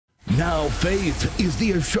Now faith is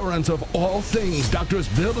the assurance of all things Doctors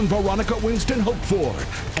Bill and Veronica Winston hope for,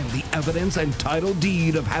 and the evidence and title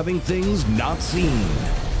deed of having things not seen.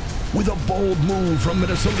 With a bold move from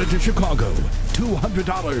Minnesota to Chicago,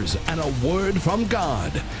 $200 and a word from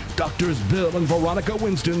God, Doctors Bill and Veronica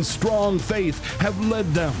Winston's strong faith have led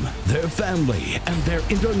them, their family, and their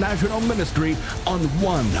international ministry on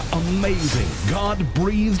one amazing,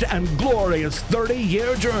 God-breathed and glorious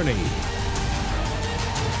 30-year journey.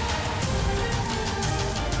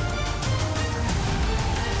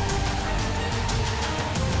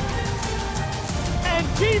 And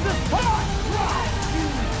Jesus Christ!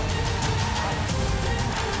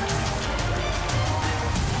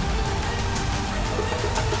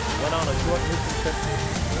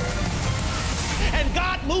 And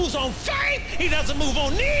God moves on faith. He doesn't move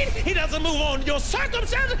on need. He doesn't move on your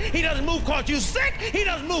circumstances. He doesn't move because you sick. He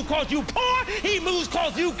doesn't move because you poor. He moves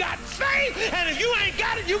because you got faith. And if you ain't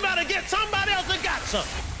got it, you better get somebody else that got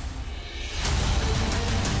something.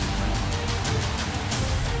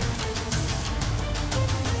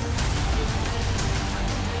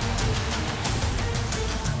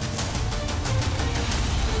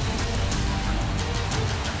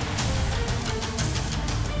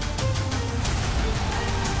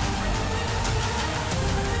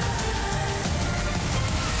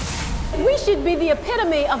 We should be the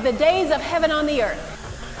epitome of the days of heaven on the earth.